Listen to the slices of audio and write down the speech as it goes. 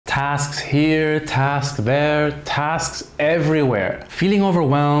Tasks here, tasks there, tasks everywhere. Feeling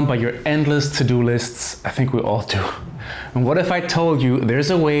overwhelmed by your endless to-do lists? I think we all do. And what if I told you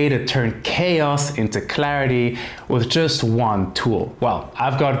there's a way to turn chaos into clarity with just one tool? Well,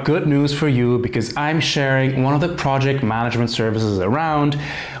 I've got good news for you because I'm sharing one of the project management services around,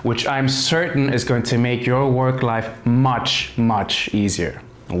 which I'm certain is going to make your work life much, much easier.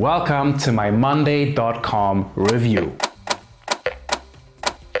 Welcome to my Monday.com review.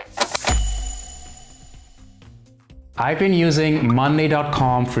 I've been using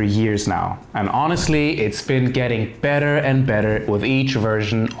Monday.com for years now, and honestly, it's been getting better and better with each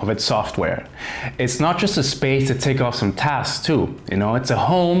version of its software. It's not just a space to tick off some tasks too, it's a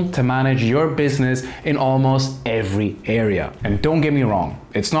home to manage your business in almost every area. And don't get me wrong,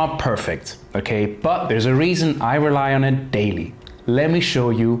 it's not perfect, okay? But there's a reason I rely on it daily. Let me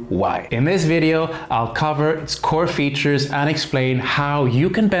show you why. In this video, I'll cover its core features and explain how you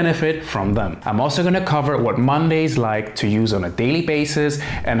can benefit from them. I'm also going to cover what Monday's like to use on a daily basis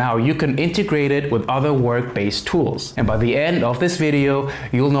and how you can integrate it with other work-based tools. And by the end of this video,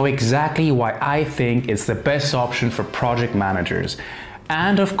 you'll know exactly why I think it's the best option for project managers.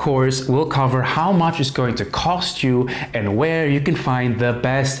 And of course, we'll cover how much it's going to cost you and where you can find the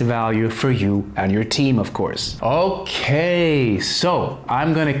best value for you and your team, of course. Okay, so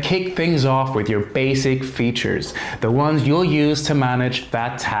I'm gonna kick things off with your basic features, the ones you'll use to manage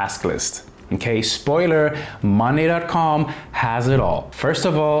that task list. Okay, spoiler, Monday.com has it all. First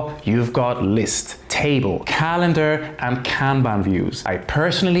of all, you've got list, table, calendar, and Kanban views. I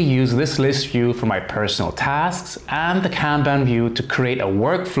personally use this list view for my personal tasks and the Kanban view to create a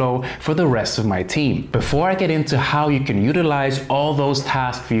workflow for the rest of my team. Before I get into how you can utilize all those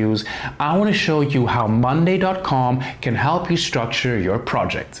task views, I want to show you how Monday.com can help you structure your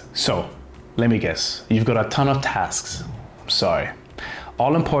project. So, let me guess, you've got a ton of tasks. Sorry.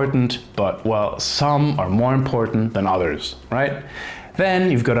 All important, but well, some are more important than others, right?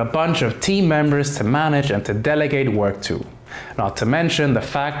 Then you've got a bunch of team members to manage and to delegate work to. Not to mention the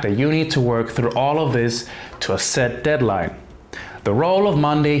fact that you need to work through all of this to a set deadline. The role of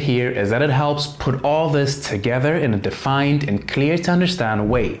Monday here is that it helps put all this together in a defined and clear to understand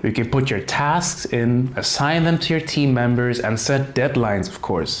way. You can put your tasks in, assign them to your team members, and set deadlines, of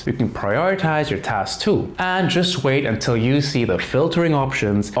course. You can prioritize your tasks too, and just wait until you see the filtering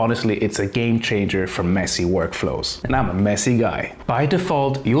options. Honestly, it's a game changer for messy workflows. And I'm a messy guy. By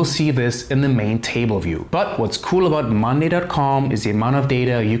default, you'll see this in the main table view. But what's cool about Monday.com is the amount of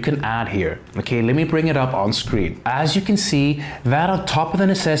data you can add here. Okay, let me bring it up on screen. As you can see, that on top of the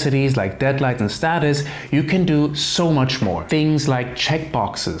necessities like deadlines and status, you can do so much more. Things like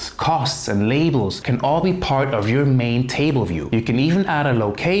checkboxes, costs, and labels can all be part of your main table view. You can even add a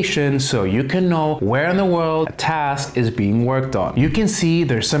location so you can know where in the world a task is being worked on. You can see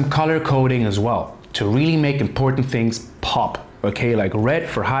there's some color coding as well to really make important things pop. Okay, like red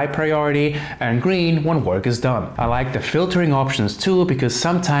for high priority and green when work is done. I like the filtering options too because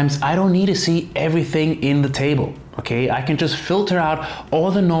sometimes I don't need to see everything in the table. Okay, I can just filter out all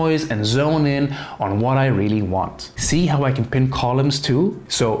the noise and zone in on what I really want. See how I can pin columns too?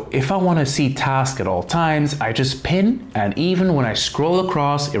 So if I want to see tasks at all times, I just pin, and even when I scroll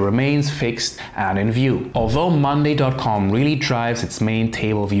across, it remains fixed and in view. Although Monday.com really drives its main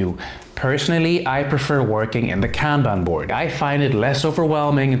table view, personally, I prefer working in the Kanban board. I find it less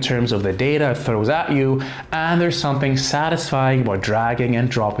overwhelming in terms of the data it throws at you, and there's something satisfying about dragging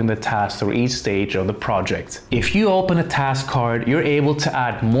and dropping the tasks through each stage of the project. If you open a task card, you're able to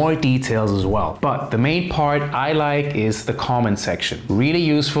add more details as well. But the main part I like is the comment section. Really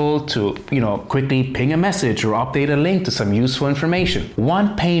useful to, quickly ping a message or update a link to some useful information.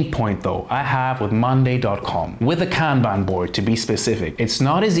 One pain point though I have with Monday.com, with the Kanban board to be specific, it's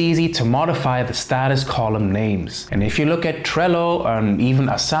not as easy to modify the status column names. And if you look at Trello and even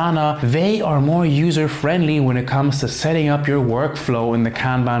Asana, they are more user-friendly when it comes to setting up your workflow in the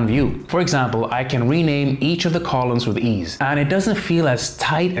Kanban view. For example, I can rename each of the columns with ease, and it doesn't feel as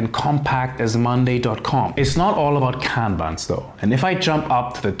tight and compact as Monday.com. It's not all about Kanbans though. And if I jump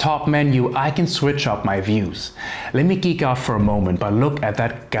up to the top menu, I can switch up my views. Let me geek out for a moment, but look at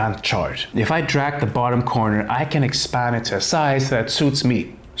that Gantt chart. If I drag the bottom corner, I can expand it to a size that suits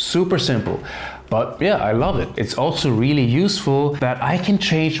me. Super simple, but yeah, I love it. It's also really useful that I can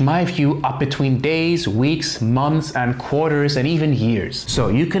change my view up between days, weeks, months, and quarters, and even years. So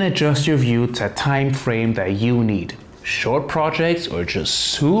you can adjust your view to a time frame that you need. Short projects or just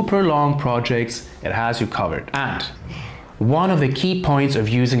super long projects, it has you covered. And One of the key points of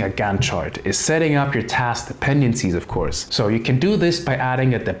using a Gantt chart is setting up your task dependencies, of course. So you can do this by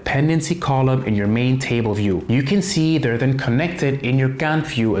adding a dependency column in your main table view. You can see they're then connected in your Gantt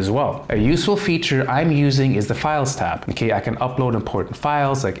view as well. A useful feature I'm using is the Files tab. Okay, I can upload important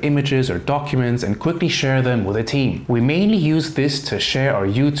files like images or documents and quickly share them with a team. We mainly use this to share our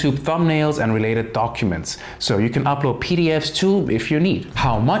YouTube thumbnails and related documents. So you can upload PDFs too if you need.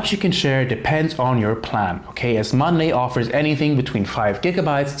 How much you can share depends on your plan, okay, as Monday offers anything between 5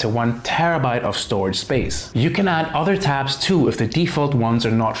 GB to 1 TB of storage space. You can add other tabs too if the default ones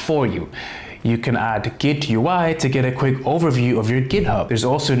are not for you. You can add Git UI to get a quick overview of your GitHub. There's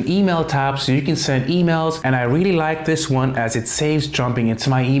also an email tab so you can send emails, and I really like this one as it saves jumping into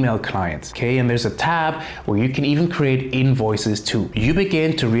my email client. Okay, and there's a tab where you can even create invoices too. You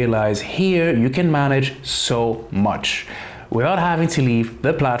begin to realize here you can manage so much without having to leave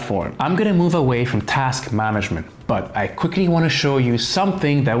the platform. I'm gonna move away from task management, but I quickly want to show you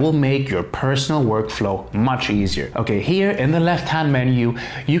something that will make your personal workflow much easier. Okay, here in the left-hand menu,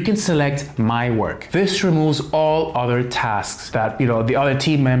 you can select My Work. This removes all other tasks that the other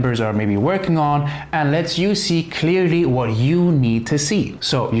team members are maybe working on and lets you see clearly what you need to see.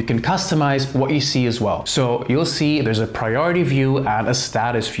 So you can customize what you see as well. So you'll see there's a priority view and a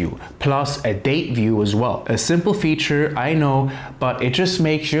status view, plus a date view as well. A simple feature, I know, but it just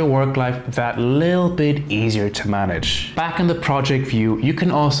makes your work life that little bit easier to manage. Back in the project view, you can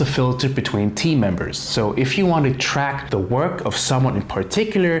also filter between team members. So if you want to track the work of someone in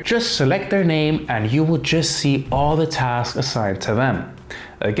particular, just select their name and you will just see all the tasks assigned to them.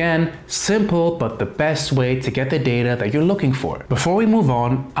 Again, simple, but the best way to get the data that you're looking for. Before we move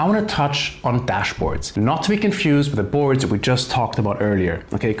on, I want to touch on dashboards, not to be confused with the boards that we just talked about earlier.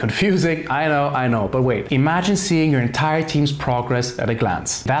 Okay, confusing, I know, but wait. Imagine seeing your entire team's progress at a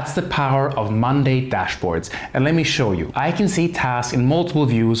glance. That's the power of Monday dashboards, and let me show you. I can see tasks in multiple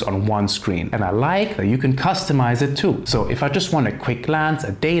views on one screen, and I like that you can customize it too. So if I just want a quick glance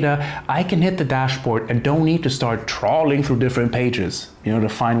at data, I can hit the dashboard and don't need to start trawling through different pages to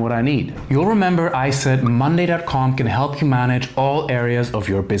find what I need. You'll remember I said Monday.com can help you manage all areas of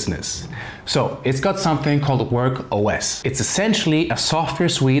your business. So it's got something called Work OS. It's essentially a software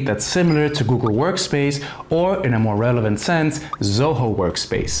suite that's similar to Google Workspace, or in a more relevant sense, Zoho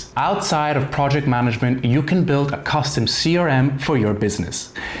Workspace. Outside of project management, you can build a custom CRM for your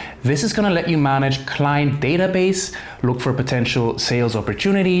business. This is going to let you manage client database, look for potential sales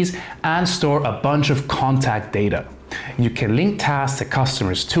opportunities, and store a bunch of contact data. You can link tasks to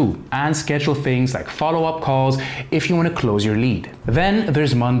customers too, and schedule things like follow-up calls if you want to close your lead. Then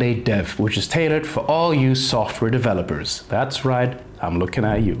there's Monday Dev, which is tailored for all you software developers. That's right, I'm looking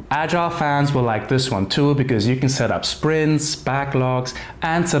at you. Agile fans will like this one too, because you can set up sprints, backlogs,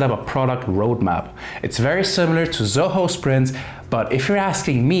 and set up a product roadmap. It's very similar to Zoho Sprints, but if you're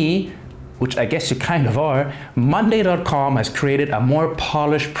asking me, which I guess you kind of are, Monday.com has created a more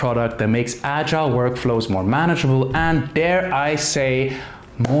polished product that makes agile workflows more manageable and, dare I say,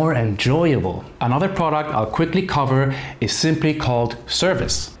 more enjoyable. Another product I'll quickly cover is simply called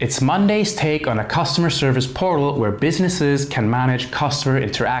Service. It's Monday's take on a customer service portal where businesses can manage customer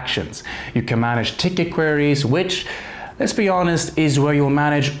interactions. You can manage ticket queries, which, let's be honest, is where you'll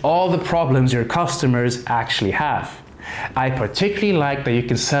manage all the problems your customers actually have. I particularly like that you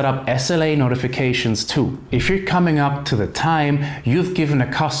can set up SLA notifications too. If you're coming up to the time you've given a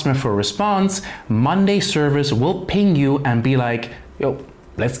customer for a response, Monday Service will ping you and be like, yo,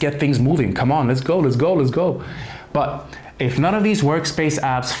 let's get things moving. Come on, let's go. But if none of these workspace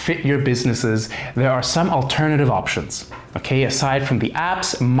apps fit your businesses, there are some alternative options. Okay, aside from the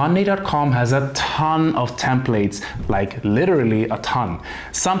apps, Monday.com has a ton of templates, like literally a ton.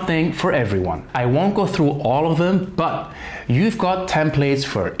 Something for everyone. I won't go through all of them, but you've got templates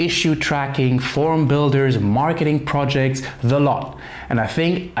for issue tracking, form builders, marketing projects, the lot. And I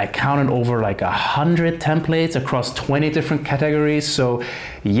think I counted over like 100 templates across 20 different categories. So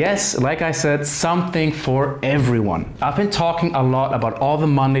yes, like I said, something for everyone. I've been talking a lot about all the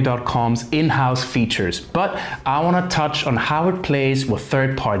Monday.com's in-house features, but I want to touch on how it plays with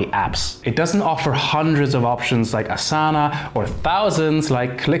third-party apps. It doesn't offer hundreds of options like Asana or thousands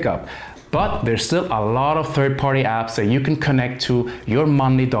like ClickUp, but there's still a lot of third-party apps that you can connect to your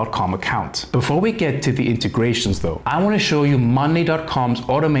Monday.com account. Before we get to the integrations though, I want to show you Monday.com's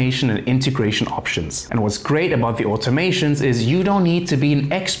automation and integration options. And what's great about the automations is you don't need to be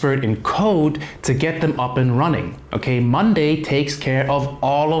an expert in code to get them up and running. Okay, Monday takes care of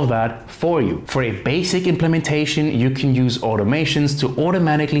all of that for you. For a basic implementation, you can use automations to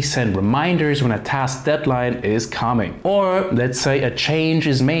automatically send reminders when a task deadline is coming. Or let's say a change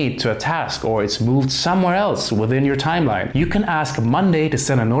is made to a task task or it's moved somewhere else within your timeline, you can ask Monday to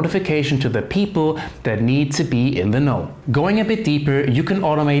send a notification to the people that need to be in the know. Going a bit deeper, you can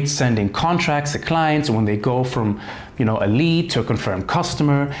automate sending contracts to clients when they go from a lead to a confirmed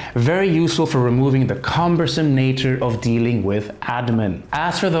customer. Very useful for removing the cumbersome nature of dealing with admin.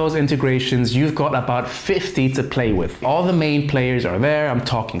 As for those integrations, you've got about 50 to play with. All the main players are there. I'm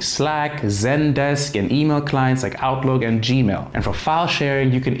talking Slack, Zendesk, and email clients like Outlook and Gmail. And for file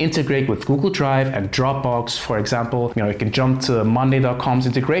sharing, you can integrate with Google Drive and Dropbox. For example, you can jump to Monday.com's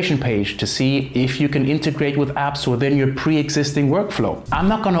integration page to see if you can integrate with apps within your pre-existing workflow. I'm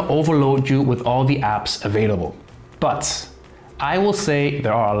not going to overload you with all the apps available, but I will say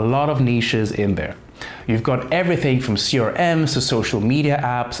there are a lot of niches in there. You've got everything from CRMs to social media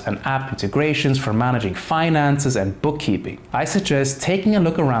apps and app integrations for managing finances and bookkeeping. I suggest taking a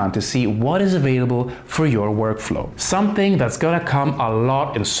look around to see what is available for your workflow. Something that's gonna come a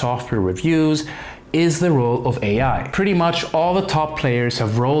lot in software reviews is the role of AI. Pretty much all the top players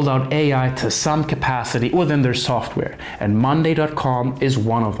have rolled out AI to some capacity within their software, and Monday.com is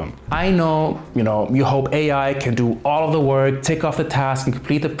one of them. I know, you hope AI can do all of the work, tick off the task, and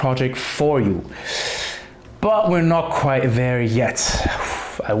complete the project for you. But we're not quite there yet.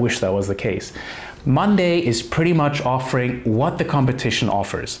 I wish that was the case. Monday is pretty much offering what the competition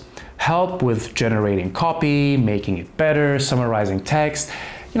offers. Help with generating copy, making it better, summarizing text,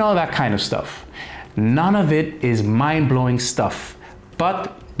 that kind of stuff. None of it is mind-blowing stuff,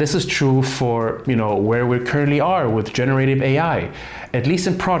 but this is true for, where we currently are with generative AI, at least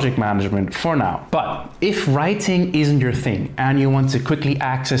in project management for now. But if writing isn't your thing and you want to quickly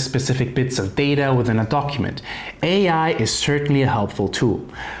access specific bits of data within a document, AI is certainly a helpful tool.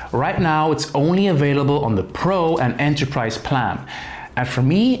 Right now, it's only available on the Pro and Enterprise plan. And for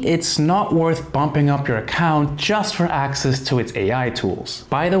me, it's not worth bumping up your account just for access to its AI tools.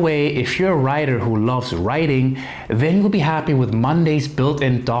 By the way, if you're a writer who loves writing, then you'll be happy with Monday's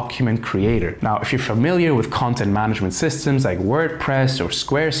built-in document creator. Now, if you're familiar with content management systems like WordPress or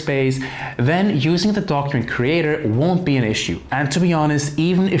Squarespace, then using the document creator won't be an issue. And to be honest,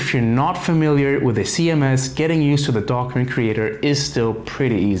 even if you're not familiar with a CMS, getting used to the document creator is still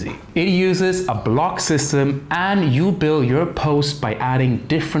pretty easy. It uses a block system and you build your post by adding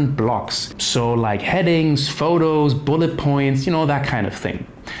different blocks. So like headings, photos, bullet points, that kind of thing.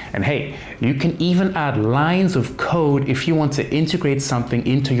 And hey, you can even add lines of code if you want to integrate something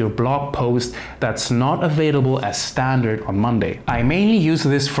into your blog post that's not available as standard on Monday. I mainly use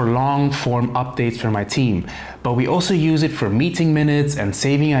this for long form updates for my team, but we also use it for meeting minutes and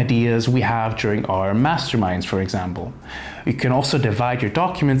saving ideas we have during our masterminds, for example. You can also divide your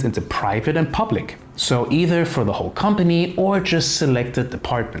documents into private and public, so either for the whole company or just selected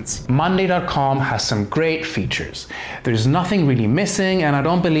departments. Monday.com has some great features. There's nothing really missing, and I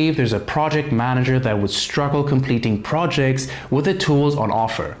don't believe there's a project manager that would struggle completing projects with the tools on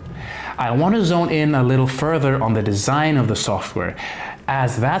offer. I want to zone in a little further on the design of the software,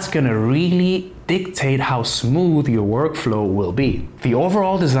 as that's going to really dictate how smooth your workflow will be. The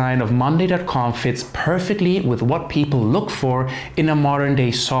overall design of Monday.com fits perfectly with what people look for in a modern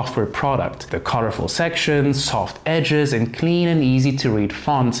day software product. The colorful sections, soft edges, and clean and easy to read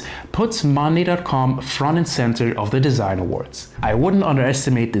fonts puts Monday.com front and center of the design awards. I wouldn't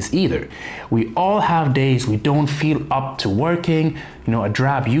underestimate this either. We all have days we don't feel up to working. A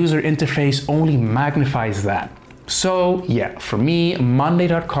drab user interface only magnifies that. So yeah, for me,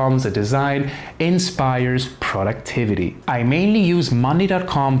 Monday.com's design inspires productivity. I mainly use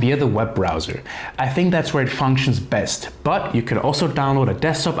Monday.com via the web browser. I think that's where it functions best, but you can also download a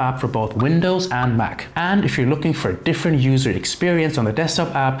desktop app for both Windows and Mac. And if you're looking for a different user experience on the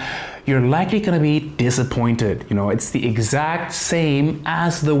desktop app, you're likely going to be disappointed. It's the exact same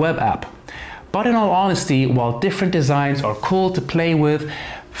as the web app. But in all honesty, while different designs are cool to play with,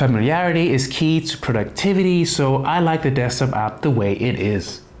 familiarity is key to productivity, so I like the desktop app the way it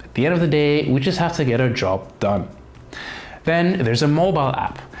is. At the end of the day, we just have to get our job done. Then there's a mobile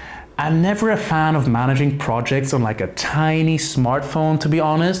app. I'm never a fan of managing projects on like a tiny smartphone, to be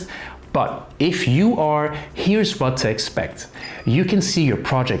honest, but if you are, here's what to expect. You can see your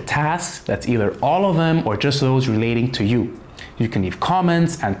project tasks, that's either all of them or just those relating to you. You can leave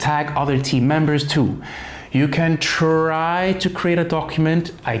comments and tag other team members too. You can try to create a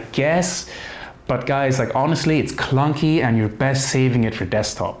document, I guess, but guys, honestly, it's clunky and you're best saving it for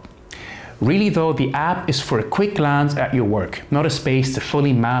desktop. Really though, the app is for a quick glance at your work, not a space to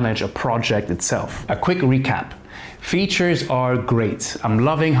fully manage a project itself. A quick recap. Features are great. I'm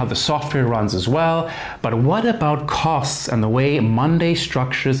loving how the software runs as well, but what about costs and the way Monday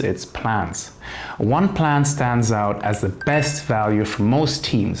structures its plans? One plan stands out as the best value for most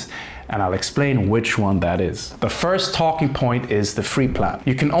teams, and I'll explain which one that is. The first talking point is the free plan.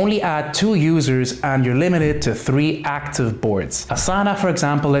 You can only add 2 users and you're limited to 3 active boards. Asana, for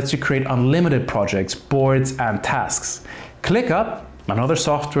example, lets you create unlimited projects, boards, and tasks. ClickUp, another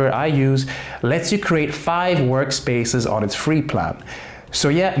software I use, lets you create 5 workspaces on its free plan. So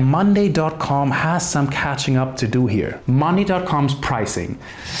yeah, Monday.com has some catching up to do here. Monday.com's pricing,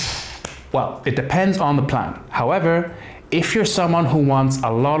 well, it depends on the plan. However, if you're someone who wants a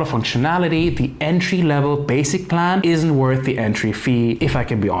lot of functionality, the entry-level basic plan isn't worth the entry fee, if I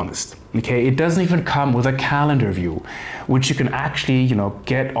can be honest. Okay, it doesn't even come with a calendar view, which you can actually,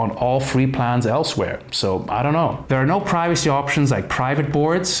 get on all free plans elsewhere. So I don't know. There are no privacy options like private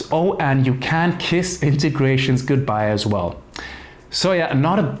boards. Oh, and you can kiss integrations goodbye as well. So yeah,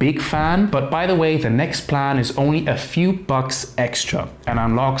 not a big fan, but by the way, the next plan is only a few bucks extra and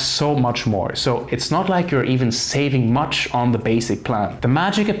unlocks so much more. So it's not like you're even saving much on the basic plan. The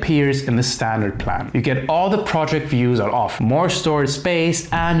magic appears in the standard plan. You get all the project views are off, more storage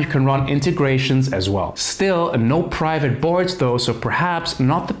space, and you can run integrations as well. Still, no private boards though, so perhaps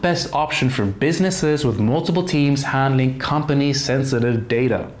not the best option for businesses with multiple teams handling company-sensitive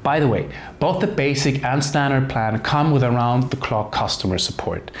data. By the way, both the basic and standard plan come with around-the-clock customer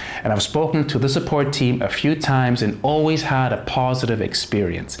support, and I've spoken to the support team a few times and always had a positive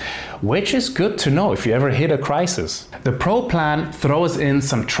experience, which is good to know if you ever hit a crisis. The Pro plan throws in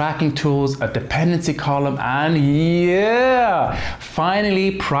some tracking tools, a dependency column, and yeah,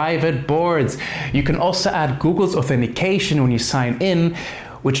 finally private boards. You can also add Google's authentication when you sign in,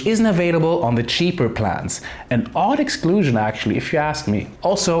 which isn't available on the cheaper plans. An odd exclusion actually, if you ask me.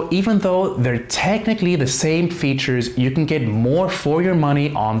 Also, even though they're technically the same features, you can get more for your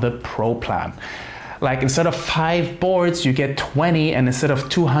money on the Pro plan. Like instead of 5 boards, you get 20, and instead of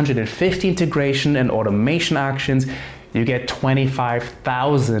 250 integration and automation actions, you get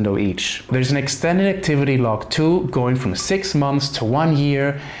 25,000 of each. There's an extended activity log too, going from 6 months to 1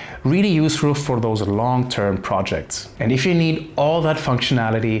 year, really useful for those long-term projects. And if you need all that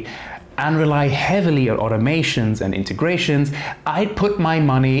functionality and rely heavily on automations and integrations, I'd put my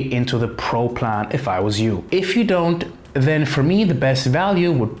money into the Pro plan if I was you. If you don't, then for me the best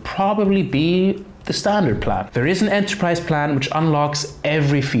value would probably be the standard plan. There is an enterprise plan which unlocks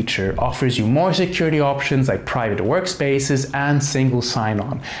every feature, offers you more security options like private workspaces and single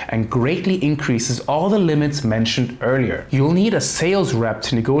sign-on, and greatly increases all the limits mentioned earlier. You'll need a sales rep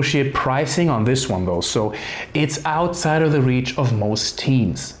to negotiate pricing on this one though, so it's outside of the reach of most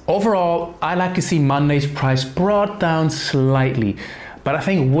teams. Overall, I like to see Monday's price brought down slightly, but I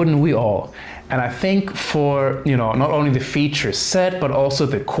think wouldn't we all? And I think for, not only the feature set, but also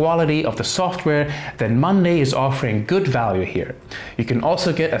the quality of the software, then Monday is offering good value here. You can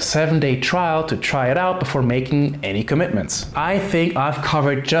also get a 7-day trial to try it out before making any commitments. I think I've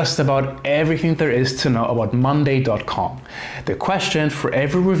covered just about everything there is to know about Monday.com. The question for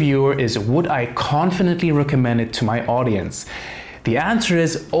every reviewer is, would I confidently recommend it to my audience? The answer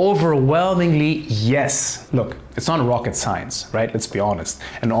is overwhelmingly yes. Look, it's not rocket science, right? Let's be honest.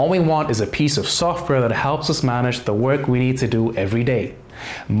 And all we want is a piece of software that helps us manage the work we need to do every day.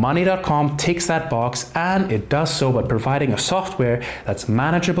 Monday.com ticks that box, and it does so by providing a software that's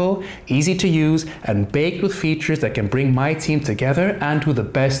manageable, easy to use, and baked with features that can bring my team together and do the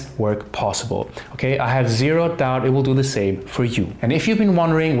best work possible. Okay, I have zero doubt it will do the same for you. And if you've been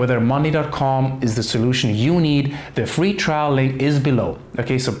wondering whether Monday.com is the solution you need, the free trial link is below.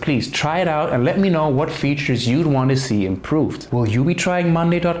 Okay, so please try it out and let me know what features you'd want to see improved. Will you be trying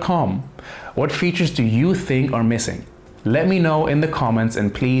Monday.com? What features do you think are missing? Let me know in the comments,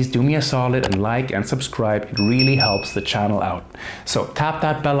 and please do me a solid and like and subscribe. It really helps the channel out. So tap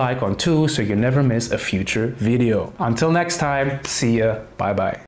that bell icon too so you never miss a future video. Until next time, see ya, bye bye.